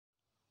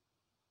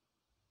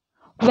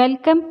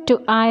Welcome to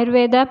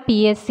Ayurveda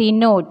PSC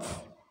Notes.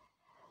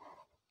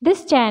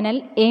 This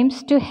channel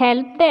aims to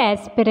help the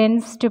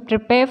aspirants to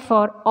prepare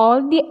for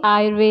all the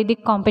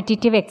Ayurvedic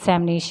competitive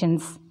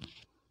examinations.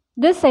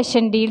 This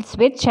session deals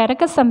with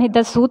Charaka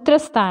Samhita Sutra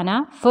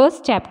Sthana,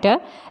 first chapter,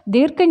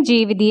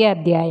 Deerghanjeevitheeya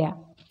adhyaya.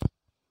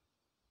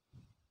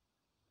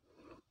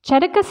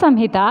 Charaka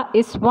Samhita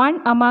is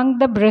one among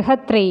the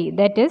Brihatrayee,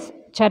 that is,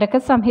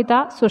 Charaka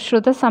Samhita,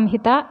 Sushruta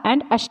Samhita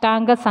and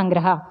Ashtanga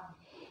Sangraha.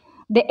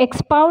 The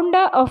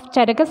expounder of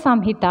Charaka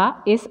Samhita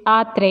is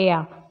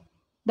Atreya.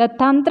 The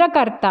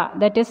Tantrakarta,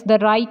 that is the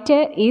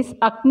writer, is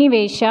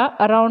Agnivesh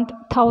around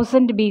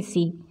 1000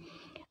 BC.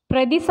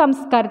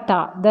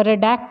 Pradisamskarta, the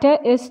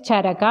redactor, is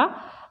Charaka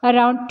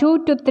around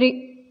 2 to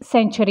 3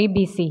 century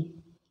BC.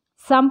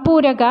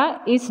 Sampuraka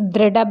is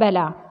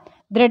Dridabala.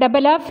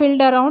 Dridabala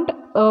filled around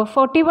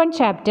 41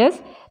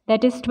 chapters,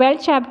 that is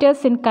 12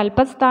 chapters in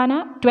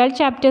Kalpasthana, 12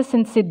 chapters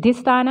in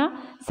Siddhisthana,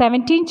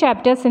 17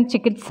 chapters in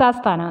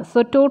Chikitsasthana.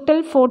 So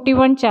total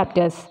 41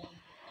 chapters.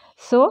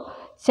 So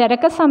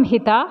Charaka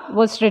Samhita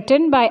was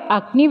written by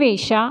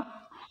Agnivesh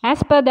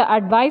as per the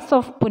advice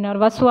of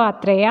Punarvasu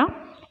Atreya,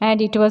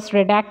 and it was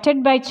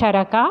redacted by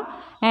Charaka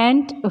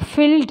and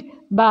filled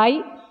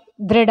by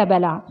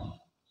Dridabala.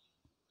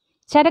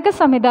 Charaka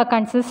Samhita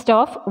consists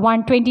of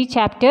 120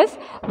 chapters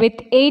with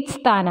 8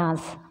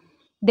 sthanas.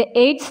 The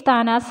 8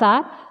 sthanas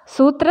are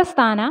Sutra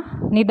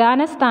Sthana,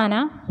 Nidana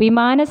Sthana,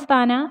 Vimana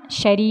Sthana,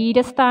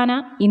 Sharira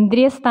Sthana,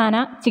 Indriya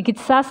Sthana,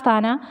 Chikitsa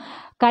Sthana,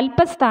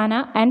 Kalpa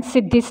Sthana and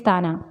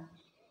Siddhisthana.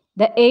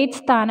 The 8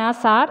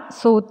 sthanas are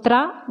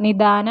Sutra,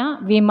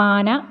 Nidana,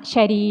 Vimana,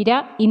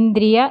 Sharira,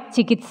 Indriya,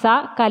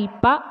 Chikitsa,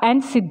 Kalpa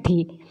and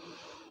Siddhi.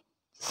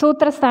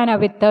 Sutra Sthana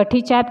with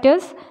 30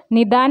 chapters,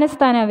 Nidana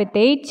Sthana with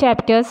 8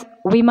 chapters,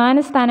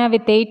 Vimana Sthana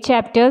with 8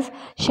 chapters,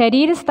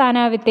 Sharira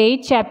Sthana with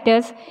 8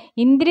 chapters,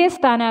 Indriya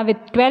Sthana with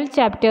 12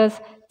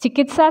 chapters,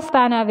 Chikitsa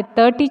Sthana with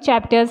 30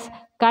 chapters,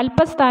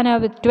 Kalpa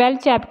Sthana with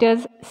 12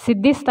 chapters,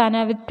 Siddhi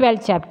Sthana with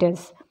 12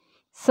 chapters.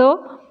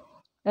 So,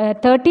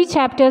 30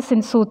 chapters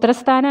in Sutra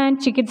Sthana and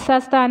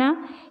Chikitsa Sthana,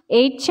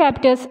 8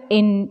 chapters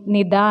in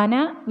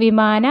Nidana,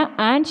 Vimana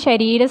and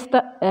Sharira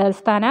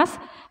Sthanas,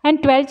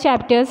 and 12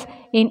 chapters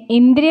in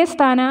Indriya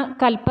Sthana,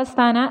 Kalpa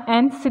Sthana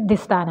and Siddhi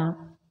Sthana.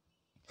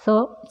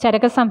 So,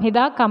 Charaka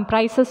Samhita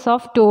comprises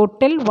of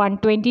total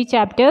 120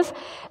 chapters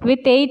with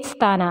 8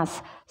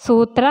 sthanas: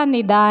 Sutra,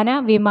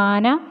 Nidana,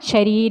 Vimana,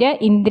 Sharira,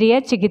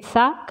 Indriya,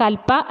 Chikitsa,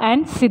 Kalpa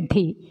and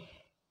Siddhi.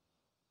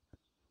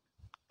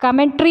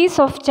 Commentaries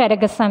of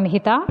Charaka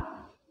Samhita.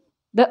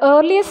 The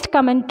earliest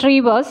commentary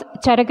was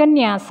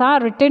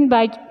Charakanyasa, written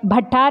by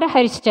Bhattara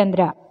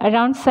Harishchandra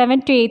around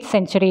 7th to 8th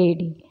century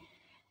AD.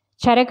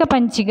 Charaka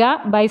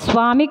Panchika by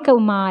Swami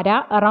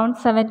Kumara around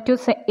 7th to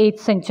 8th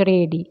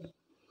century AD.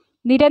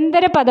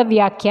 Nirantara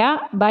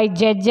Padavyakya by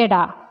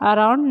Jejjada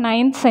around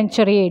 9th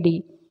century AD.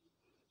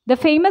 The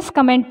famous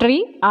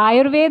commentary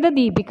Ayurveda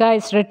Deepika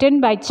is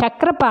written by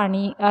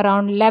Chakrapani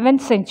around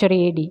 11th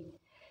century AD.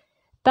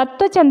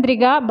 Tattva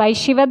Chandrika by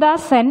Shivadas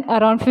Sen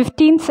around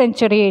 15th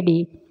century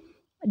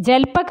AD.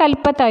 Jalpa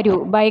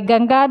Kalpataru by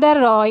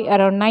Gangadhar Roy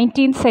around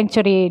 19th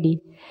century AD.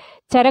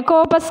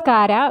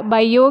 Charakopaskara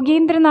by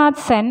Yogendranath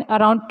Sen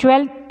around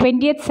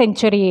 20th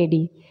century AD.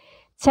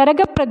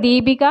 Charaka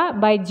Pradipika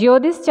by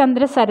Jyotis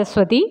Chandra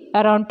Saraswati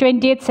around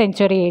 20th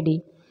century AD.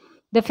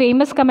 The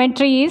famous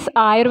commentary is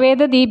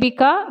Ayurveda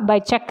Deepika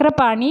by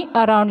Chakrapani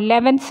around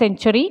 11th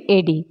century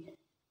AD.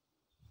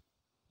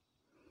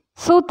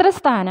 Sutra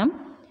Sthanam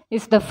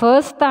is the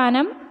first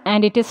sthanam,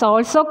 and it is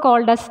also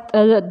called as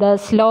the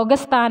Sloga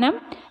Sthanam,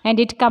 and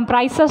it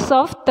comprises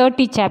of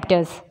 30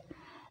 chapters.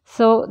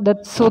 So, the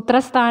Sutra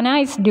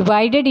Sthana is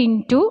divided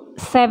into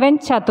 7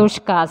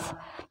 Chatushkas.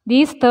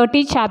 These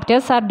 30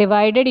 chapters are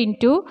divided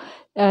into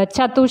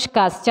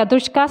Chatushkas.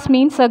 Chatushkas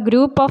means a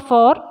group of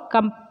 4,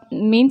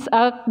 means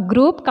a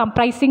group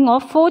comprising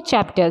of 4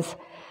 chapters.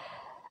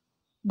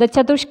 The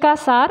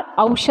Chatushkas are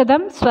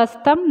Aushadam,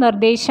 Swastham,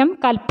 Nirdesham,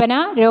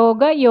 Kalpana,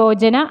 Roga,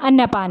 Yojana,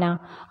 Annapana.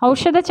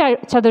 Aushada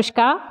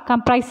Chatushka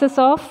comprises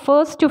of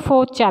 1st to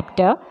 4th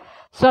chapter.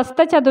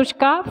 Swastha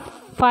Chatushka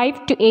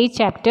 5 to 8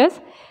 chapters.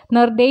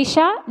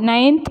 Nirdesha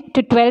 9th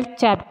to 12th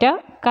chapter.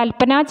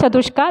 Kalpana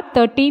Chatushka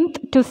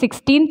 13th to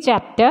 16th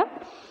chapter.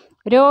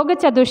 Roga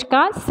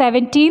Chatushka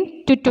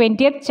 17th to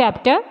 20th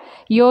chapter.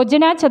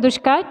 Yojana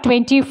Chatushka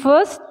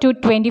 21st to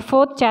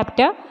 24th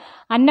chapter.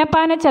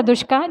 Annapana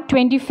Chatushka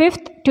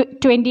 25th to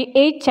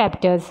 28th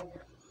chapters.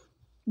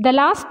 The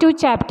last 2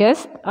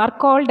 chapters are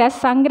called as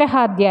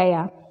Sangraha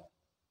adhyaya.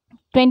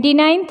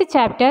 29th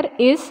chapter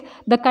is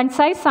the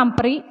concise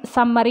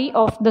summary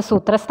of the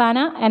Sutra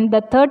Sthana, and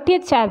the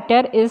 30th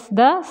chapter is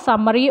the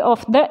summary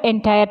of the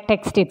entire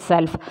text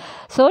itself.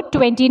 So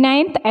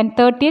 29th and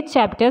 30th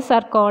chapters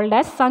are called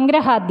as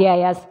Sangraha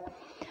adhyayas.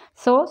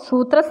 So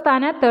Sutra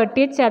Sthana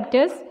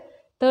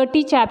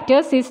 30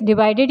 chapters is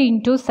divided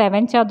into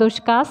 7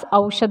 Chatushkas: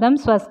 Aushadam,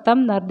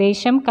 Swastham,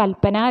 Nirdesham,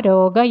 Kalpana,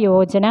 Roga,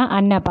 Yojana,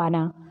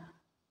 Annapana.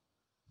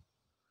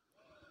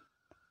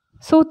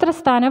 Sutra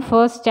Sthana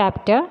first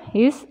chapter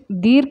is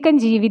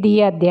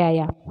Deerghanjeevitheeya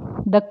adhyaya.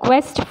 the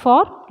quest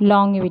for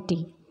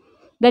longevity.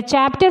 The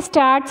chapter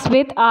starts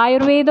with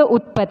Ayurveda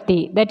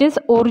Utpatti, that is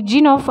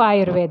origin of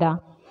Ayurveda.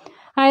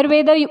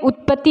 Ayurveda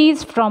Utpatti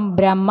is from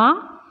Brahma,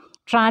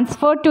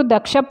 transferred to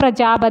Daksha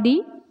Prajapati,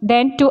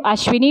 then to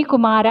Ashwini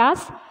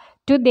Kumaras,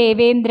 to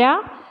Devendra,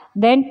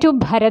 then to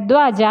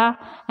Bharadwaja,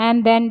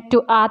 and then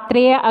to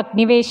Atreya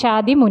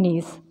Agniveshadi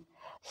Munis.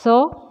 So,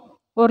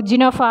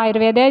 origin of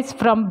Ayurveda is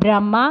from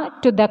Brahma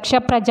to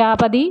Daksha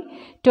Prajapati,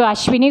 to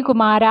Ashwini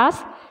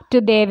Kumaras,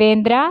 to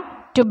Devendra,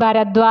 to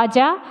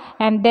Bharadwaja,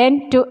 and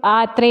then to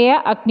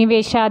Atreya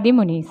Agniveshadi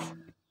Munis.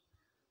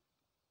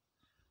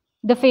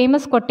 The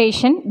famous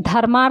quotation,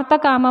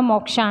 Dharmartha Kama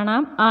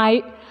Mokshanam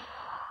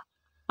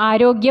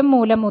Arogyam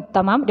Moolam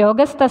Uttamam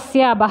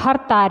Rogastasya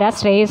Abahartara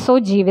Shreyaso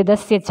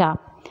Jividasya Cha.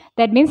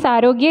 That means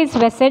Arogya is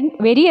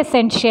very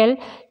essential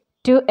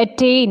to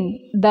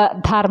attain the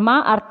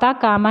Dharma, Artha,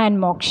 Kama and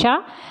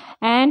Moksha,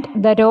 and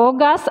the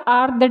Rogas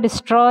are the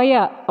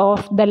destroyer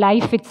of the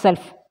life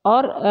itself,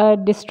 or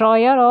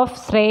destroyer of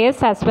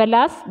Shreyas as well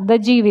as the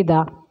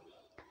Jivida.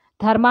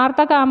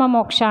 Dharmartha Kama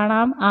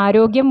Mokshanam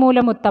Arogyam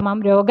Moolam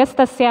Uttamam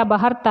Rogastasya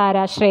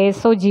Abahartara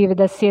Shreyaso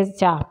Jividasya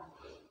Cha.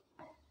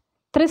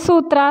 Three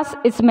sutras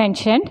is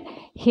mentioned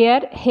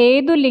here.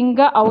 Hedu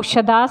Linga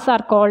Aushadas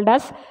are called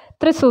as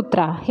Three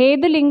Sutra.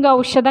 Hedu Linga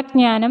Aushada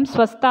Jnanam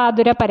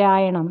Swastadura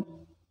Parayanam.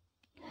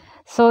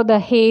 So the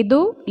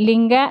Hedu,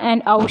 Linga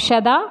and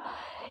Aushada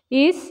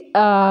is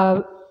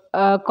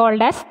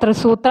called as Three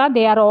Sutra.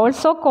 They are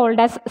also called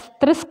as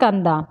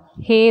Triskanda.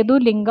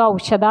 Hedu, Linga,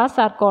 Aushadas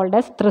are called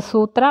as Three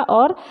Sutra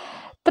or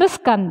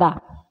Triskanda.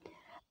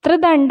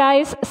 Tridanda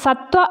is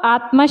Sattva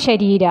Atma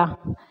Sharira.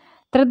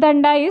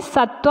 Tridanda is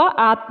Sattva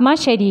Atma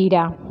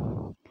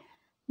Sharira.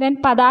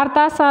 Then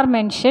Padarthas are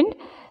mentioned.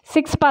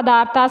 6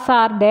 Padarthas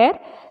are there.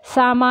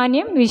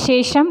 Samanyam,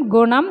 Vishesham,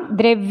 Gunam,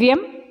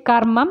 Dravyam,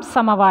 Karmam,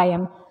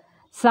 Samavayam.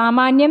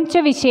 Samanyam cha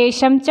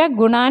Vishesham cha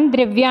Gunan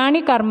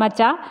Dravyani Karma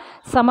cha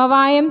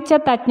Samavayam cha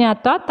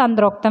Tatnyatva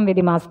Tandroktam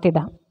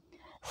Vidimastida.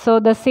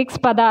 So the 6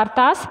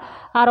 Padarthas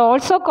are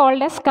also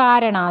called as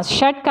Karanas,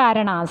 Shat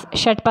Karanas.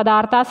 Shat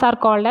Padarthas are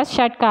called as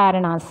Shat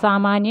Karanas.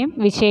 Samanyam,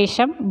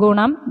 Vishesham,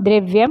 Gunam,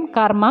 Dravyam,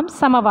 Karmam,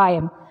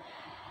 Samavayam.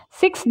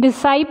 6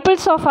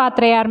 disciples of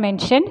Atreya are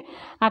mentioned.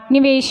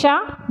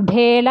 Agnivesha,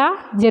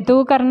 Bhela,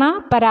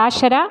 Jatukarna,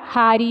 Parashara,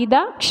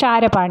 Harida,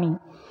 Ksharapani.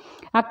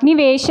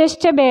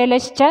 Agniveshascha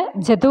Belascha,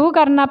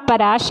 Jatukarna,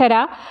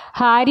 Parashara,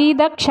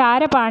 Harida,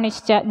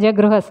 Ksharapanischcha,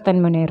 Jagruhastan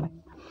Munir.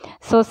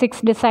 So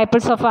 6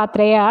 disciples of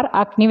Atreya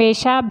are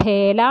Agnivesha,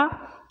 Bhela,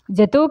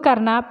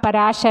 Jatukarna,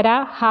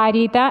 Parashara,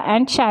 Harita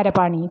and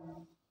Ksharapani.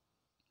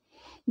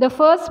 The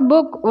first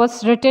book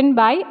was written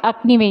by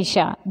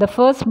Agnivesha. The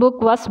first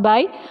book was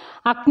by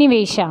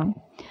Agnivesha.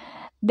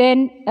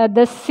 Then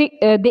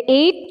the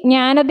 8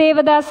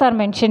 Jnanadevadas are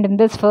mentioned in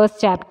this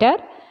first chapter.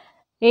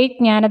 8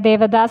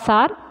 Jnanadevadas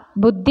are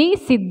Buddhi,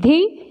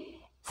 Siddhi,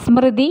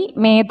 Smriti,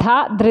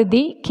 Medha,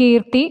 Dhriti,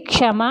 Kirti,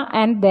 Kshama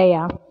and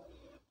Daya.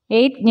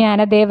 8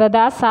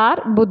 Jnanadevadas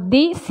are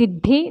Buddhi,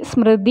 Siddhi,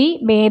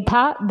 Smriti,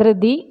 Medha,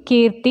 Dhriti,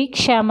 Kirti,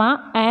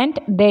 Kshama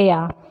and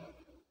Daya.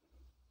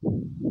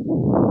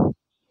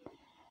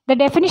 The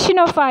definition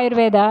of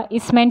Ayurveda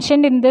is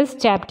mentioned in this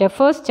chapter,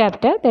 first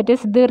chapter, that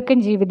is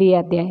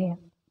Deerghanjeevitheeya adhyaya.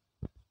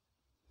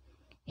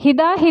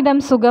 Hidahidam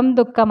sugam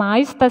dukkam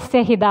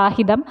ayustasya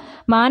hidahidam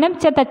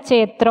manam cha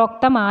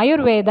tacchetroktam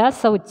ayurveda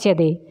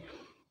sauchyade.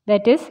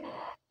 That is,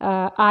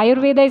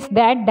 Ayurveda is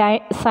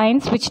that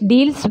science which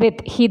deals with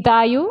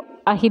hidayu,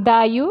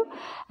 ahidayu,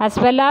 as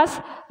well as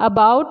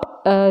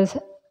about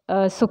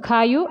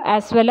sukhayu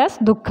as well as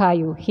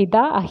dukkhayu.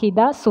 Hida,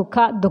 ahida,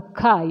 sukha,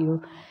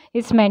 dukkhayu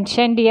is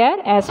mentioned here,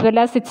 as well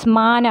as its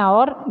mana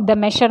or the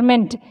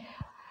measurement,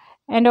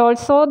 and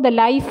also the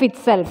life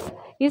itself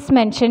is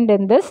mentioned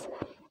in this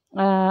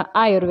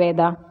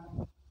Ayurveda.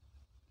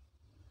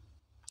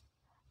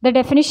 The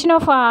definition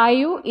of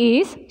Ayu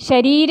is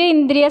Sharira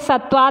Indriya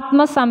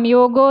Sattvatma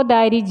Samyogo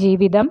Dari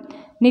Jividam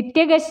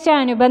Nityagascha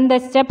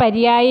Anubandascha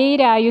Paryayi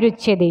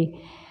Ayuruchyade.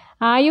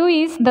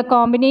 Ayu is the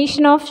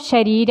combination of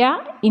Sharira,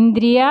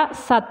 Indriya,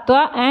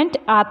 Sattva and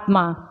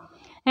Atma.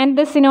 And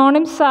the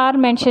synonyms are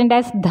mentioned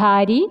as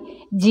Dhari,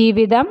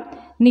 Jividam,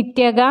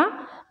 Nityaga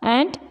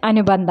and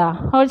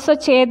Anubandha. Also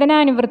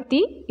Chedana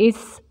Anuvritti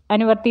is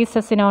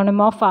a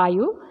synonym of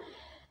Ayu.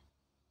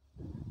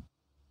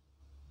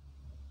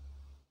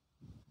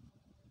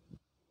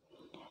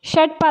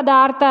 Shat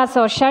Padarthas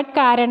or Shat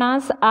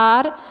Karanas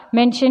are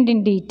mentioned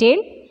in detail.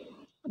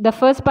 The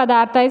first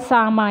Padartha is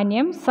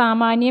Samanyam.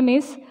 Samanyam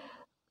is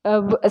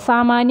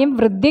Samanyam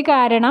Vriddhi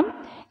Karanam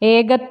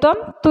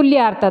Egatvam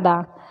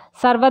Tulyartada.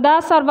 Sarvada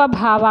Sarva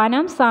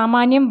Bhavanam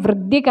Samanyam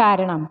Vriddhi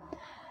Karanam.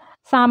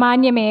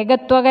 Samanyam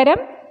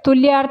Egatvagaram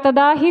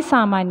Tulyartada hi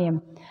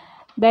Samanyam.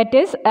 That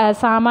is,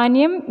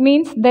 Samanyam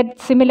means that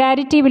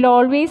similarity will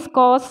always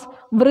cause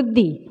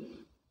Vriddhi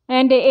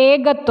and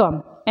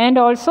Egatvam and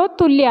also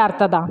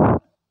Tulyartada.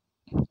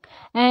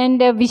 And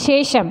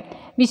Vishesham.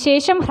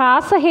 Vishesham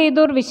Hrasa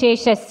Hedur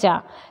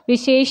Visheshascha.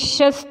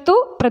 Visheshastu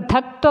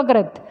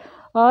Pradhaktwagrat.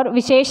 or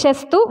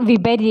Visheshastu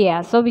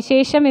Viparya. So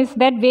Vishesham is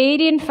that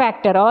variant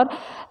factor, or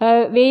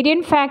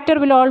variant factor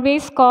will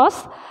always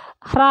cause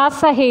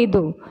Hrasa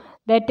Hedu,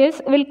 that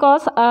is will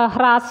cause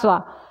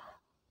Hrasva.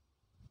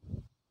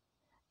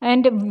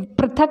 And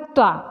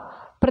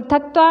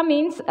Prithaktva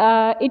means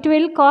it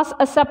will cause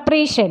a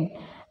separation.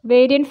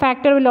 Variant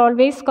factor will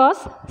always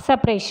cause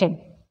separation.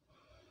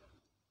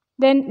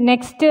 Then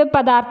next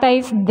padartha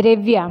is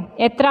Drivya.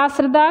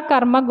 Etrasrida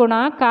karma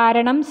guna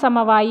karanam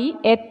samavayi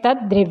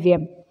ettad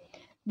Drivyam.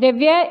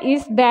 Drivya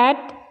is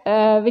that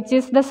which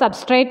is the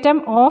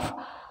substratum of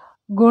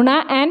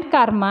guna and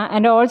karma,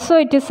 and also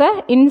it is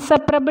a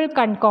inseparable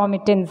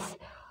concomitance.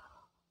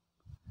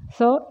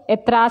 So,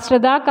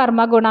 etrasrida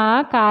karma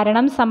guna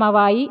karanam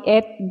samavayi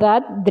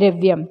ettad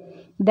Drivyam.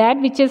 That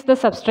which is the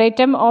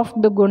substratum of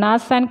the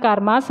gunas and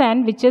karmas,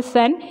 and which is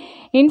an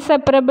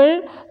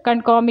inseparable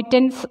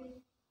concomitance,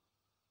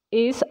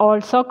 is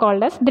also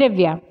called as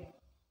Drivya.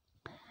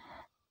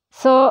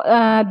 So,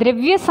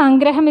 Drivya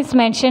Sangraham is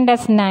mentioned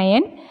as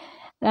 9.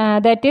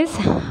 That is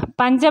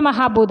Pancha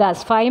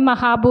Mahabhutas, 5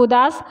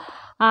 Mahabhutas,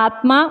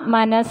 Atma,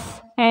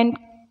 Manas, and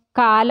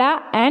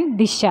Kala and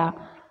Disha.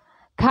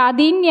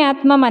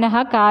 Khadinyatma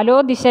Manaha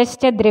Kalo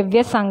Dishascha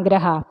Drivya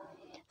Sangraha.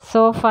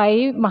 So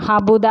 5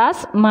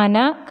 Mahabhutas,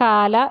 Mana,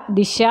 Kala,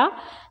 Disha,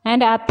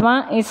 and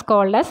Atma is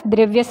called as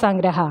Drivya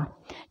Sangraha.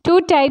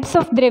 2 types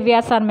of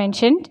Drivyas are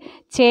mentioned,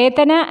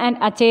 Chetana and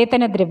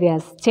Achetana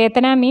Drivyas.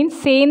 Chetana means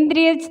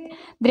Sendriya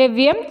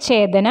Drivyam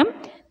Chetanam,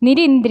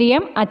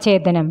 Nirindriyam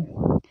Achetanam.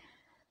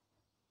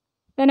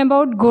 Then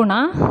about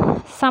Guna,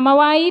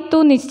 Samavayi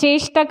tu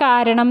Nischeshta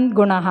Karanam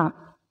Gunaha.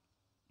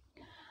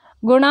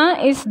 Guna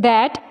is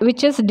that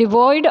which is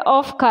devoid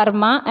of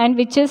karma and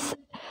which is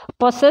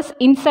possess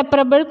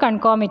inseparable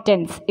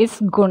concomitance is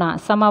Guna.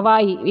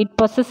 Samavayi, it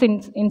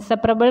possesses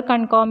inseparable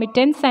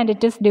concomitance and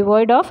it is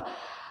devoid of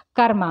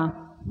karma.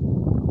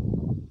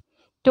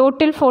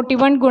 Total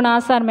 41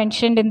 gunas are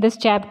mentioned in this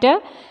chapter.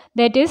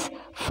 That is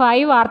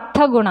 5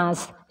 artha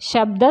gunas.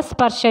 Shabda,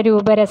 Sparsha,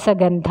 Rupa, Rasa,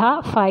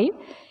 Gandha, 5.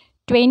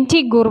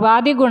 20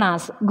 Gurvadi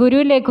gunas.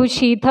 Guru, Lekhu,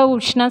 Shitha,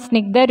 Ushna,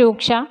 Snigdha,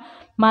 Ruksha,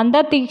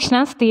 Manda,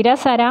 Tikshna, Stira,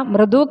 Sara,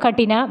 Mrudu,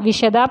 Katina,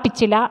 Vishada,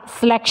 Pichila,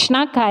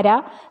 Slakshna,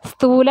 Kara,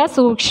 Stula,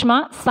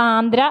 Sukshma,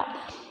 Sandra,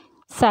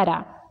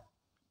 Sara.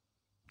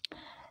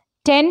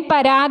 10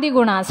 Paradi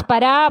gunas.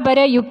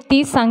 Parabara,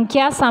 Yukti,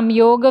 Sankhya,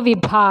 Samyoga,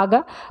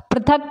 Vibhaga,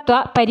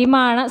 Prithaktva,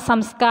 Parimana,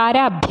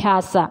 Samskara,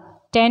 Abhyasa.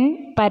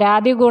 10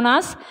 Paradi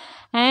gunas.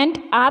 And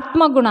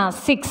Atma gunas,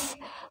 6.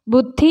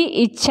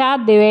 Buddhi,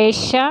 Icha,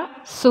 Dvesha,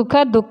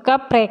 Sukha,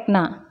 Dukkha,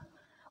 Prekna.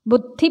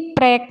 Buddhi,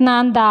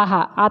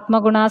 Preknandaha.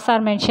 Atma gunas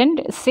are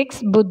mentioned,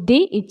 6.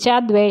 Buddhi,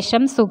 Icha,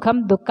 Dvesham,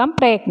 Sukham, Dukkham,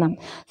 Preknam.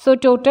 So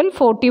total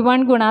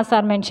 41 gunas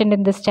are mentioned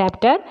in this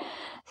chapter.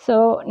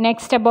 So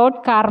next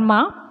about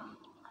karma.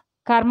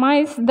 Karma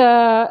is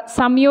the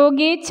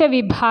samyogecha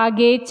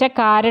vibhagecha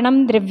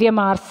karanam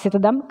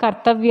drivyamarsitadam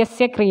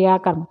kartavyasya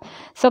kriya karma.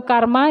 So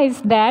karma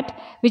is that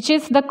which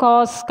is the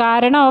cause,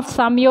 karana of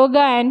samyoga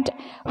and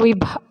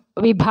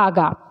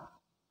vibhaga.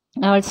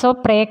 Also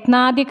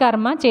preknadi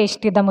karma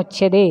cheshtidam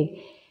uchyade.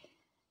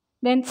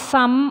 Then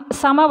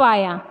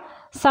samavaya.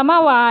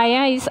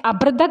 Samavaya is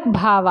abhrdak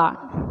bhava.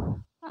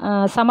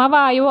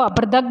 Samavayo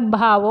abhrdak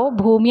bhavo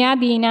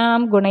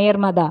bhumyadinam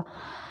gunayarmada.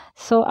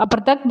 So,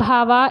 abhrdak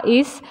bhava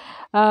is,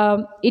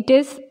 it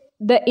is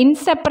the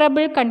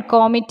inseparable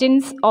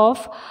concomitance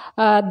of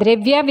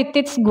Dravya with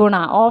its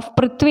guna, of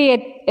Prithvi,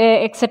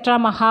 etc.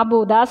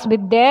 Mahabhutas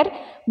with their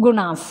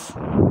gunas.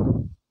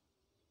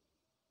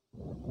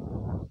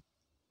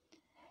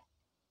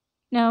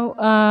 Now,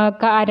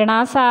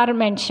 Karanas are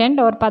mentioned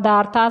or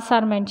Padarthas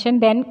are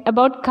mentioned. Then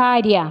about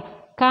Karya.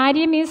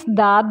 Karyam is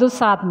Dhadu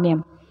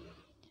Sadmyam.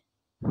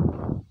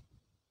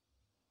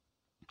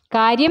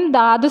 Karyam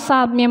Dhadu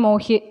Samya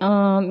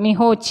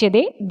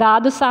Mihochide,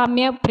 Dhadu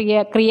Samya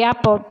Kriya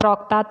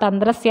Prokta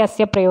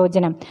Tandrasyasya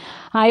Prayojanam.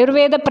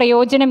 Ayurveda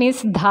Prayojanam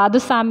is Dhadu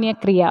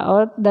Samya Kriya,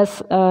 or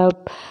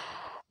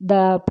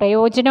the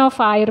Prayojana of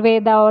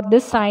Ayurveda or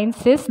this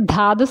science is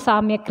Dhadu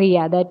Samya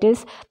Kriya, that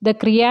is the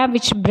Kriya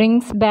which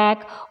brings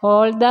back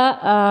all the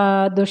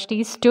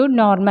dushtis to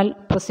normal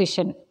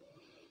position.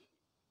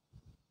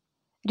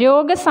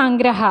 Yoga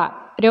Sangraha,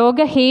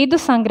 Yoga Hedu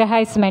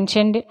Sangraha is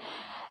mentioned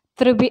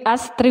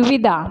as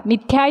Trivida,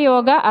 Mithya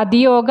Yoga,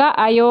 Adhyoga,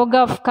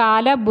 Ayoga of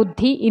Kala,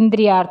 Buddhi,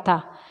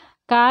 Indriyartha.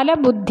 Kala,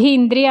 Buddhi,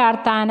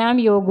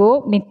 Indriyarthanam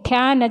Yogo,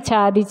 Mithya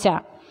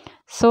Nachadicha.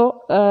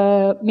 So,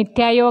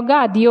 Mithya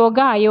Yoga,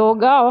 Adhyoga,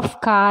 Ayoga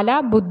of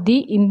Kala,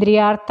 Buddhi,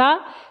 Indriyartha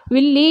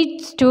will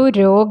lead to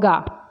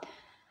Roga.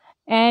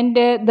 And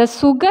the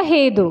Sugha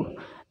Hedu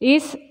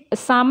is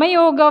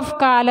Samayoga of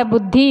Kala,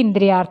 Buddhi,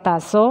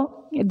 Indriyartha.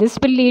 So, this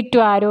will lead to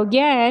Arogya,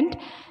 and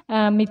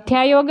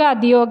Mithya Yoga,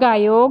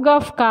 Adhyoga, Yoga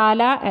of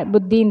Kala,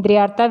 Buddhi,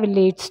 Indriyartha will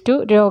leads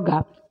to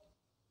Roga.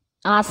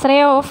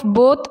 Asraya of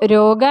both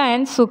Roga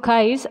and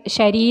Sukha is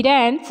Sharira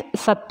and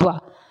Sattva.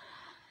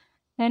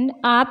 And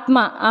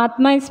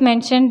Atma is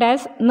mentioned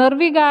as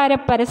Nirvigara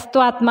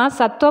Parastvatma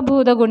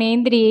Sattvabhuta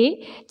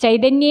Gunendriye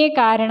Chaitanye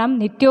Karanam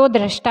Nityo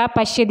Drashta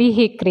Pashyadi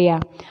Hi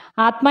Kriya.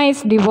 Atma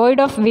is devoid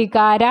of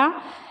Vigara,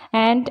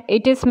 and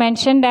it is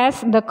mentioned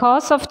as the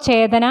cause of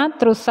Chedana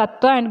through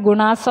Sattva and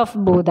Gunas of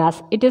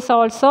Bhutas. It is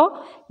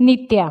also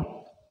Nitya.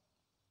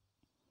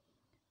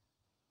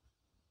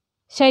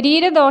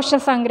 Sharira Dosha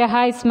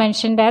Sangraha is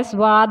mentioned as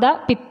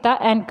Vada, Pitta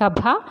and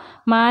Kabha.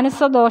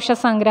 Manasa Dosha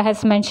Sangraha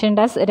is mentioned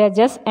as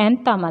Rajas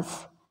and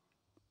Tamas.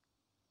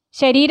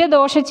 Sharira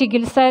Dosha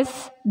Chikitsa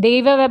is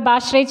Deva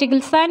Vibhashray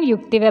Chikitsa and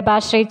Yukti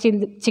Vibhashray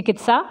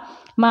Chikitsa.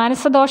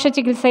 Manasa Dosha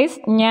Chikitsa is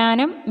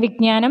Jnanam,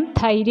 Vijnanam,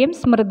 Dhairyam,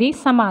 Smriti,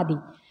 Samadhi.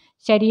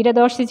 Sharira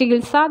Dosha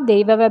Chikitsa,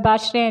 Deva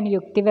Vibhashray and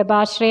Yukti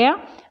Vibhashraya.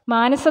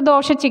 Manasa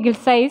Dosha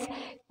Chikitsa is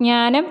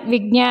Jnanam,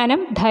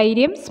 Vijnanam,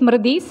 Dhairyam,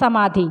 Smriti,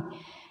 Samadhi.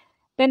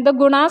 Then the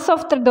gunas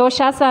of the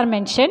doshas are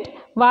mentioned.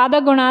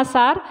 Vada gunas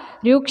are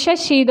Ruksha,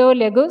 Shido,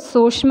 Legu,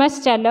 Sushma,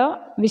 Chalo,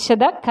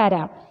 Vishada,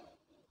 Kara.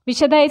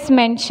 Vishada is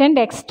mentioned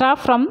extra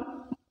from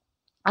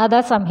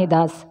other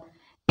samhidas.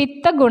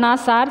 Pitta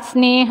gunas are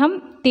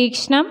Sneham,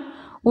 Tikshnam,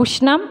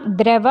 Ushnam,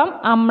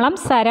 Dravam, Amlam,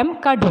 Saram,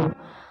 Kadu.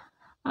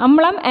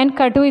 Amlam and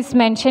Kadu is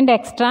mentioned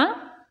extra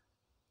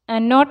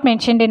and not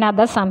mentioned in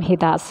other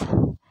samhidas.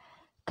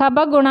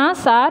 Kabha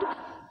gunas are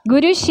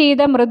Guru,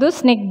 Shida, Mrudu,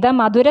 Snigdha,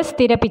 Madhura,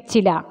 Sthira,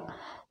 Pichila.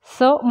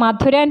 So,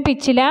 Madhura and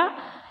Pichila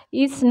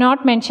is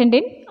not mentioned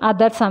in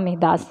other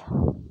samhidas.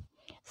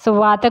 So,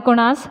 Vata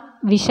gunas,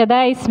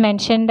 Vishada is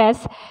mentioned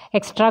as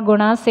extra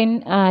gunas in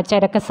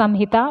Charaka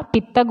Samhita.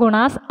 Pitta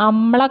gunas,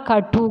 Amla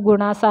Katu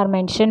gunas are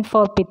mentioned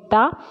for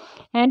Pitta,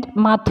 and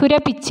Madhura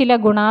Pichila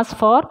gunas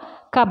for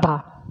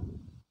Kabha.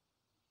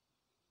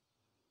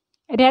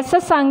 Rasa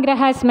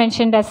Sangraha is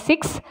mentioned as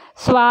 6.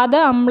 Swada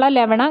Amla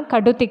Levana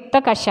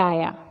Kadutikta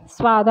Kashaya.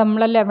 Swada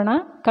Amla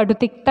Levana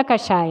Kadutikta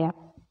Kashaya.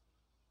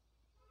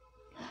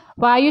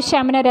 Vayu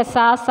Shamana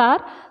Rasas are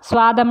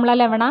Swadamla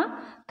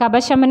Levana,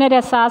 Kabashamana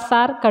Rasas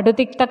are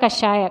Kadutikta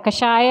Kashaya.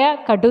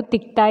 Kashaya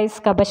Kadutikta is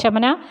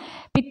Kabashamana.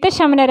 Pitta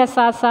Shamana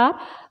Rasas are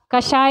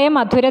Kashaya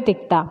Madhura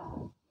Tikta.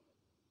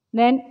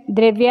 Then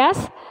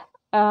Drivyas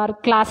are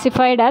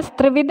classified as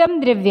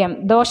Trividam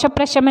Drivyam, Dosha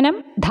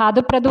Prashamanam,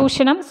 Dhadu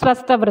Pradushanam,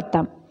 Swastha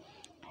Vrittam.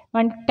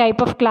 One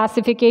type of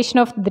classification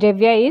of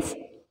Drivya is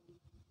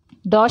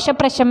Dosha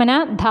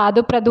Prashamana,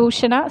 Dhadu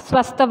Pradushana,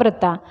 Swastha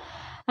Vritta.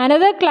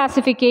 Another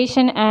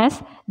classification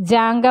as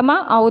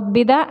Jangama,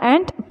 Audbida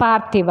and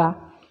Parthiva.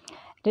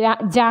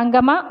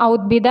 Jangama,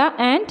 Audbida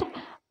and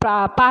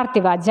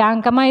Parthiva.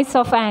 Jangama is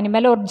of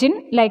animal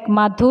origin like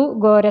Madhu,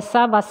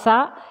 Gorasa,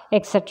 Vasa,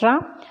 etc.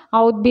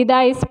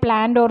 Audbida is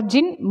plant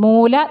origin,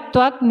 Moola,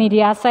 Twak,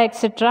 Niryasa,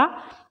 etc.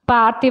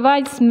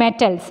 Parthiva is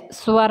metals,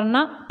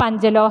 Swarna,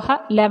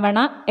 Panjaloha,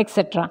 Levana,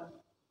 etc.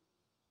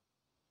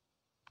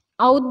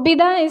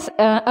 Audbida is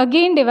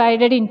again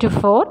divided into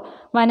 4.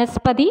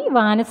 Vanaspati,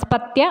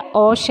 Vanaspatya,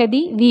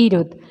 Oshadi,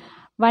 Virud.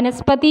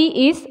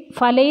 Vanaspati is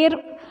Phalair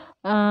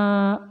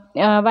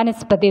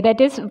Vanaspati,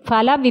 that is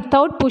Phala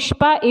without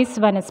Pushpa is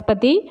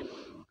Vanaspati.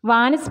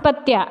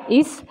 Vanaspatya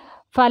is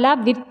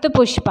Phala with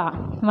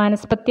Pushpa.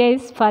 Vanaspatya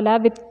is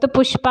Phala with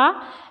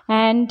Pushpa,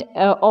 and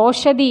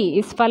Oshadi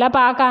is Phala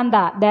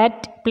Pakanda,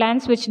 that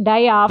plants which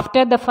die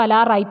after the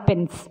Phala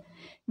ripens.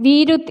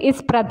 Virud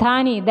is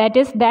Pradhani,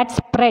 that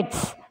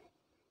spreads.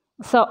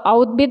 So,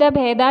 Audbida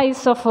Bheda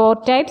is of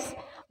 4 types: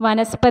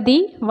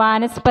 Vanaspati,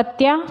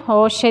 Vanaspatya,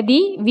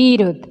 Oshadi,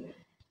 Virud.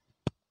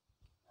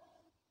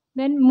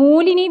 Then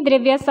Moolini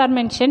Drivyas are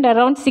mentioned.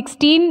 Around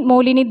 16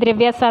 Moolini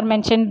Drivyas are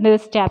mentioned in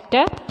this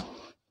chapter.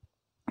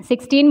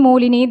 16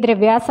 Moolini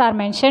Drivyas are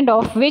mentioned,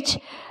 of which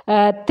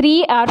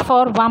 3 are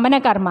for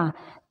Vamana Karma.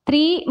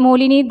 3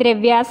 Moolini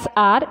Drivyas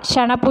are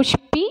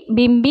Shanapushpi,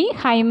 Bimbi,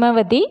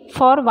 Haimavadi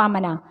for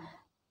Vamana.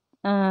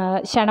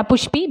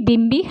 Shanapushpi,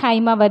 Bimbi,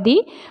 Haimavadi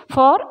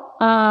for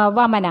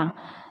Vamana.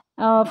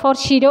 For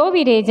Shiro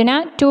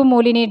Virejana, 2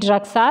 Moolini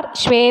drugs are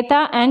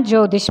Shweta and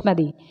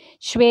Jyotishmadi.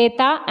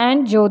 Shweta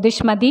and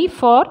Jyotishmadi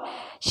for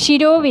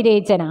Shiro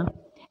Virejana.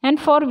 And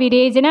for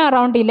Virejana,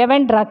 around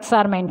 11 drugs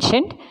are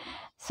mentioned.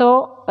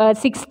 So,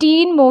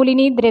 16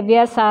 Moolini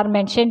Drivyas are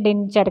mentioned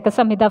in Charaka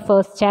Samhita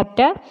 1st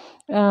chapter.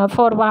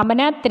 For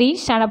Vamana, 3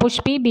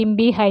 Shanapushpi,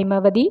 Bimbi,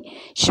 Haimavadi,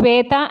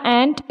 Shweta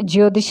and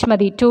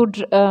Jyotishmadi, 2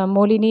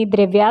 Moolini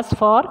Drivyas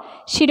for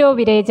Shiro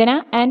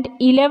Virejana, and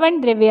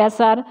 11 Drivyas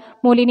are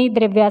Moolini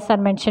Drivyas are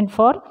mentioned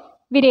for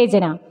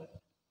Virejana.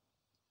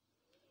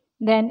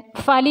 Then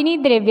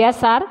Phalini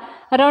Drivyas are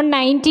around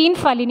 19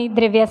 Phalini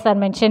Drivyas are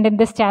mentioned in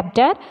this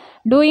chapter.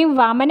 Doing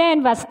Vamana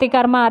and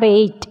Vastikarma are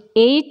 8.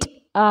 8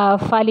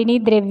 Phalini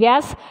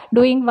Drivyas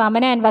doing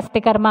Vamana and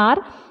Vastikarma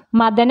are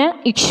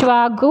Madana,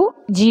 Ikshvagu,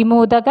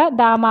 Jimudaka,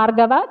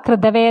 Damargava,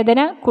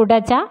 Kridavedana,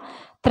 Kudaja,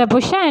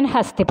 Trabhusha and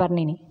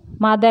Hastiparnini.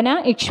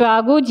 Madana,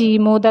 Ikshvagu,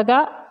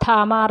 Jimudaka,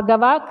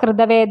 Damargava,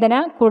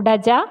 Kridavedana,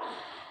 Kudaja,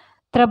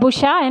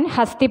 Trabhusha and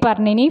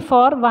Hastiparnini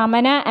for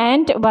Vamana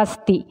and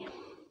Vasti.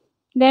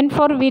 Then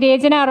for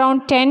Virejana,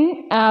 around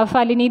 10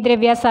 Phalini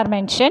Drivyas are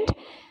mentioned.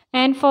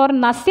 And for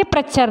Nasya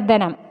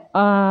Prachardanam,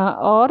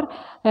 or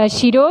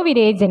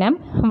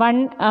Shirovirejanam.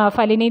 One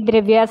Falini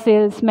Dravyas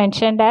is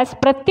mentioned as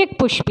Pratyak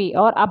Pushpi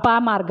or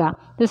Apamarga.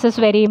 This is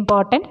very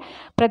important.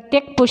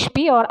 Pratyak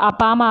Pushpi or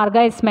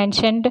Apamarga is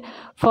mentioned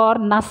for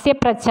Nasya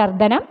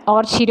Prachardanam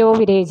or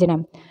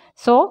Shirovirejanam.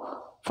 So,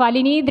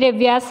 Falini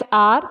Dravyas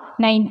are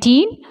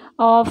 19,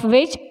 of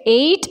which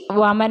 8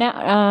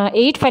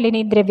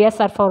 Falini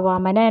Dravyas are for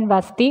Vamana and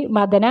Vasti,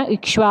 Madana,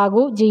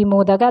 Ikshvagu,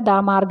 Jimudaga,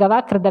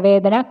 Damargava,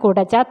 Kridavedana,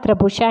 Kudacha,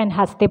 Trabhusha and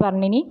Hasti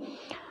Parnini.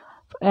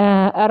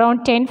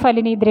 Around 10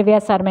 Falini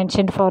Dravyas are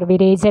mentioned for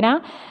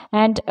Virejana,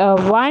 and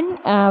 1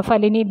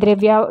 Falini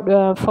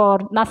Dravya for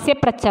Nasya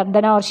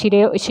Prachardana or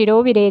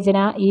Shiro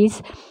Virejana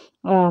is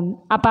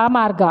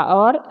Apamarga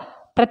or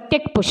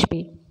Pratyak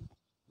Pushpi.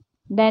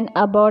 Then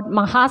about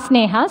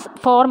Mahasnehas,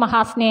 4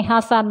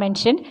 Mahasnehas are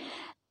mentioned: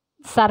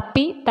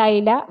 Sarpi,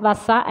 Taila,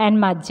 Vasa and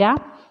Majja.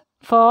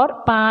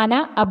 For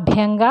Pana,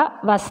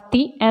 Abhyanga,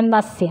 Vasti and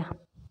Nasya.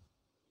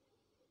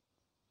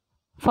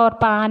 For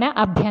Pana,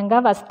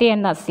 Abhyanga, Vasti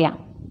and Nasya.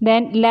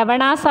 Then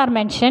Lavanas are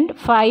mentioned: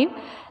 5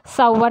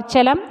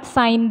 Sauvarchalam,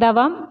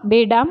 Saindavam,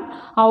 Bidam,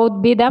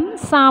 Audbidam,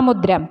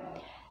 Samudram.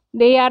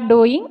 They are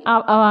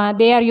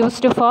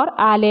used for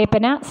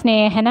Alepana,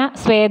 Snehana,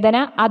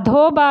 Swedana,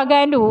 Adhobhaga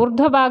and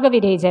Urdhobhaga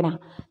Virejana,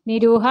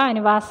 Niruha,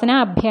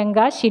 Anivasana,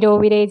 Abhyanga, Shiro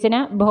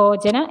Virejana,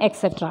 Bhojana,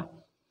 etc.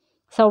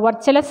 So,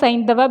 Varchala,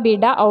 Saindava,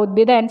 Bida,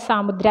 Audbida and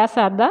Samudras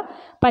are the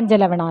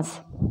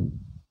Panjalavanas.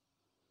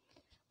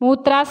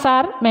 Mutras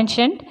are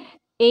mentioned.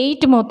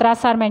 8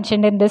 Mutras are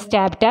mentioned in this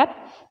chapter.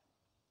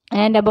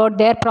 And about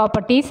their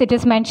properties, it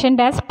is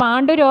mentioned as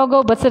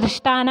Panduroga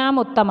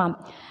Upasrishtanam Uttamam.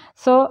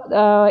 So,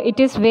 it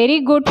is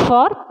very good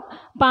for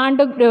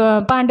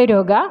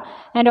Panduroga,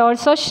 and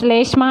also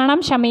Shleshmanam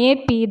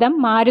Shamayet Pidam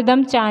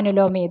Marudam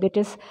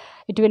Chanulomed.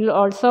 It will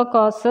also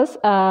causes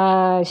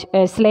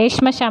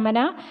Shleshma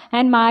Shamana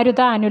and Maruda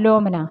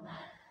Anulomana.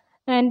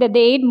 And the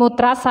 8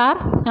 Mutras are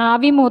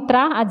Avi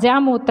Mutra, Aja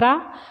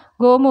Mutra,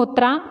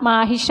 Gomutra,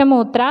 Mahisha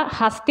Mutra,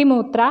 Hasti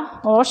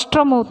Mutra,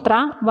 Oshtra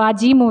Mutra,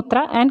 Vaji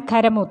Mutra and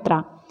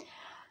Karamutra.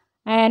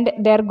 And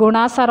their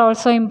gunas are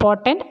also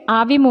important.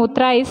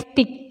 Avimutra is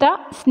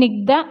Tikta,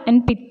 Snigdha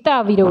and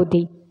Pitta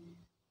Virodhi.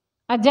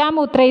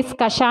 Ajamutra is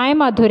Kashaya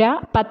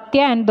Madhura,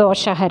 Patya and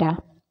Doshahara.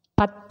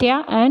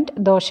 Patya and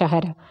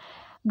Doshahara.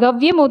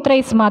 Gavyamutra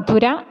is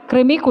Madhura,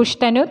 Krimi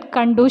Kushtanut,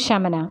 Kandu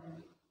Shamana.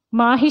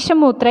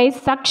 Mahishamutra is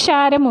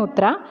Sakshara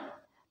Mutra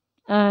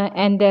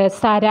and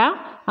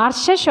Sara,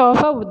 Arsha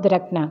Shofa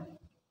Udrakna.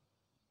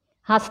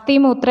 Hasti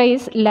Mutra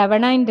is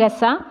Lavana in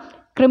Rasa,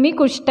 Krimi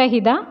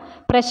Kushtahida,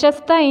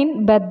 Prashasta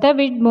in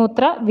Baddhavid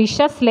Mutra,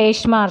 Vishas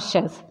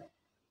Leshmarshas.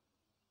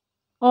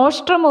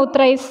 Oshtra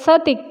Mutra is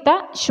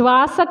Satikta,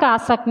 Shwasa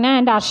Kasakna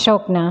and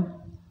Arshokna.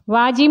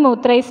 Vaji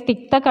Mutra is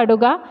Tikta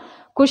Kaduga,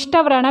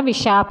 Kushtavrana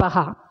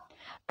Vishapaha.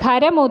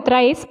 Khara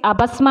Mutra is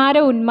Abasmara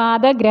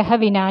Unmada Graha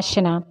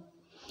Vinashana.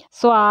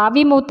 So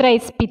Avi Mutra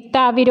is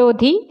Pitta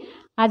Virodhi,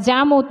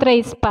 Aja Mutra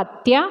is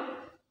Patya,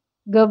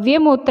 Gavya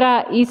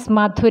Mutra is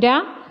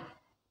Madhura,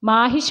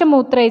 Mahisha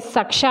Mutra is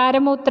Sakshara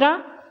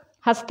Mutra,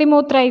 Hasti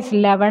Mutra is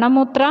Lavana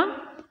Mutra,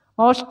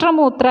 Oshtra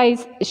Mutra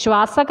is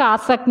Shwasa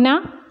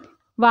Kasakna,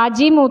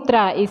 Vaji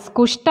Mutra is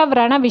Kushta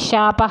Vrana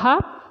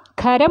Vishapaha,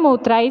 Khara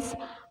Mutra is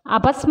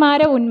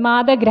Apasmara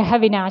Unmada Graha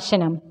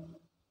Vinashanam.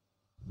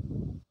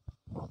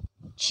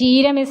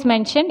 Kshiram is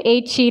mentioned.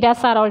 8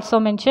 Kshiras are also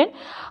mentioned.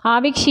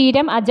 Avik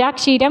Kshiram, Ajak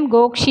Kshiram,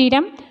 Gok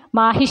Kshiram,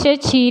 Mahisha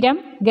Kshiram,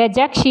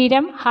 Gajak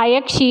Kshiram,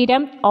 Hayak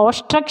Kshiram,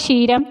 Oshtra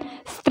Kshiram,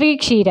 Stri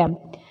Kshiram.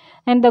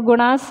 And the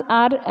gunas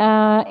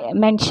are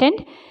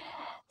mentioned.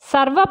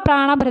 Sarva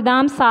Prana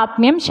Bhradam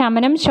Satmyam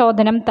Shamanam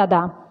Shodhanam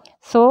Tada.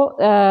 So,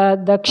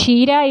 the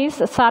Kshira is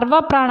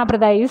Sarva Prana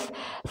Bhrada is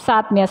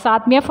Satmya.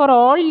 Satmya for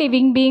all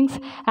living beings,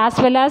 as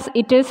well as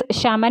it is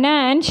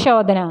Shamana and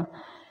Shodhana.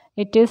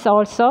 It is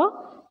also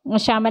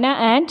Shamana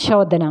and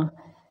Shodhana.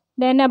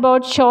 Then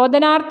about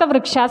Shodhanartha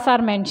Vrikshas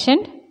are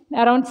mentioned.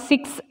 Around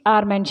 6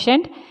 are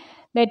mentioned.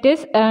 That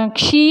is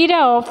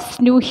Kshira of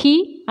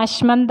Snuhi,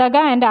 Ashmandaga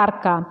and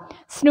Arka.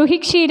 Snuhi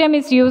Kshiram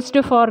is used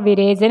for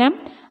Virejanam.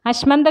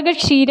 Ashmandaga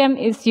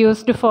Kshiram is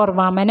used for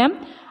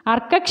Vamanam.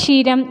 Arka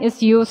Kshiram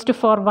is used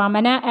for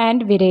Vamana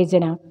and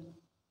Virejana.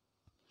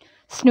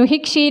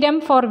 Snuhi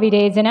Kshiram for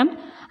Virejanam.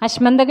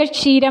 Ashmandaga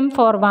Kshiram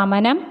for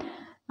Vamanam.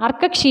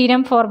 Arka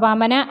Kshiram for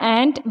Vamana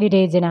and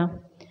Virejana.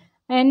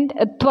 And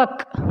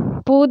Twak.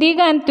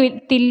 Pudiga and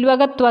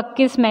Tilvaga Twak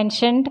is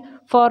mentioned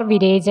for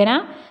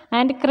Virejana.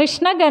 And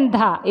Krishna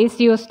Gandha is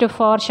used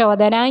for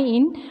Shodhana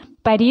in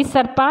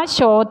Parisarpa,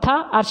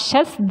 Shodha,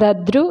 Arshas,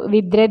 Dadru,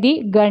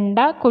 Vidradi,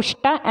 Ganda,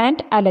 Kushta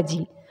and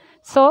Alaji.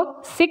 So,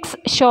 6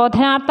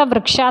 Shodhanartha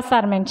Vrikshas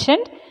are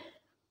mentioned.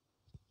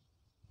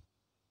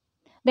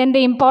 Then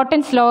the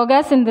important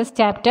slogas in this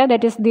chapter,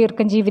 that is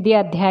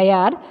Deerghanjeevitheeya adhyaya,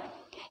 are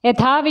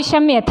Yatha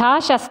Visham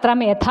Yatha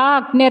Shastram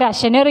Yatha Agnir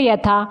Ashanir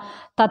Yatha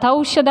Tatha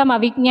Ushadam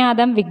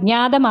Avignadam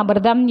Vignadam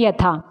Abradam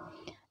Yatha.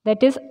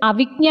 That is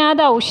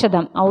Avignada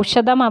Ushadam.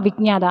 Ushadam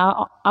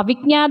Avignada.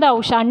 Avignada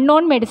Ushadam.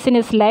 Unknown medicine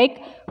is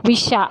like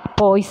Visha,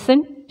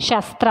 poison,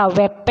 Shastra,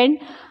 weapon,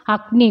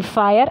 Agni,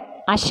 fire,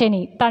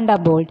 Ashani,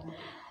 thunderbolt.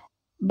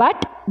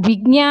 But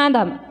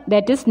Vijnadam,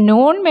 that is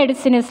known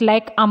medicine, is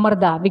like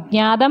Amrta.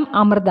 Vijnadam,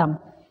 Amrtam.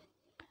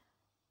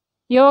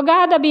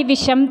 Yogadabi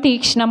visham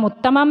tikshnam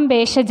uttamam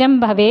beshajam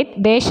bhavet,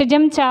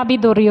 beshajam chabi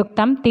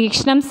duryuktam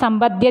tikshnam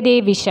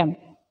sambadhyade visham.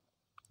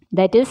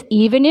 That is,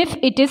 even if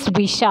it is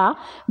visha,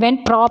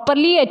 when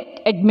properly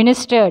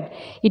administered,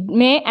 it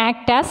may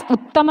act as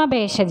uttama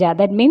beshaja.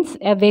 That means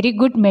a very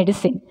good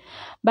medicine.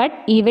 But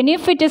even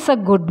if it is a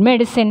good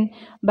medicine,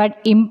 but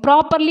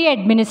improperly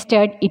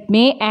administered, it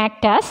may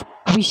act as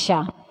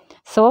visha.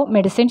 So,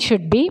 medicine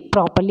should be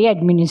properly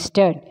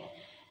administered.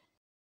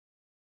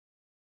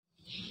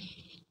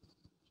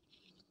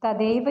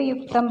 Tadeva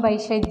yuktam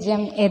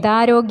vaishajyam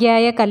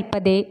edarogyaya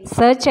kalpade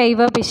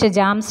sachaiva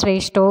vishajam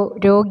sreshto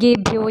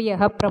rogebhyo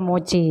yaha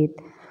pramochit.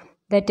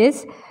 That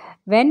is,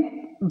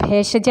 when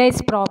bheshaja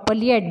is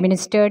properly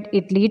administered,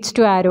 it leads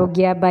to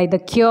arogya by the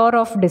cure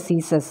of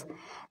diseases.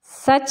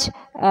 Such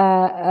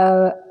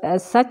a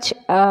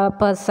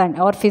person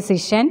or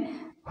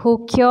physician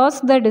who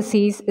cures the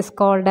disease is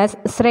called as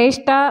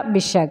Sreshta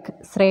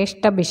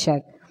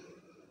Bishak.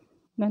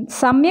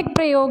 Samyak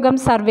prayogam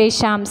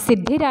sarvesham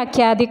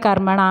siddhirakyadi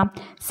karmanam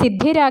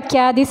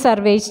siddhirakyadi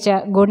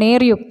sarvescha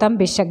guner yuktam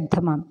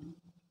bishagdhamam.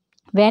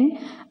 When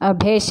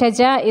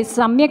bheshaja is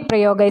samyak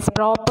prayoga is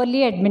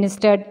properly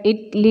administered,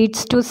 it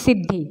leads to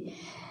siddhi.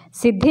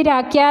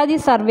 Siddhirakyadi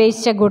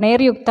sarvescha guner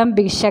yuktam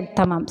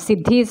bishagdhamam.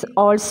 Siddhi is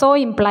also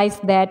implies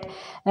that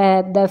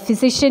the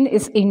physician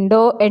is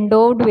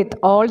endowed with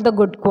all the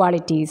good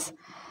qualities.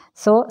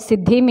 So,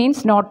 Siddhi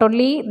means not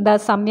only the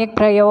Samyak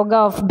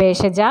Prayoga of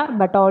Beshaja,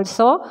 but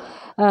also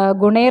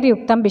Guner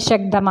Yuktam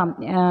Bishagdhamam,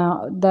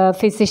 the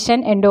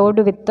physician endowed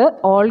with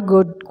all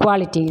good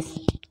qualities.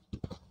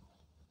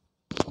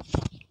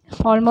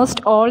 Almost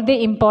all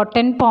the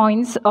important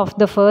points of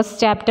the first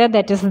chapter,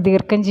 that is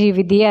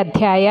Deerghanjeevitheeya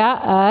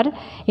adhyaya, are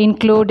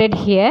included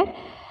here.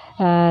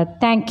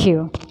 Thank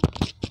you.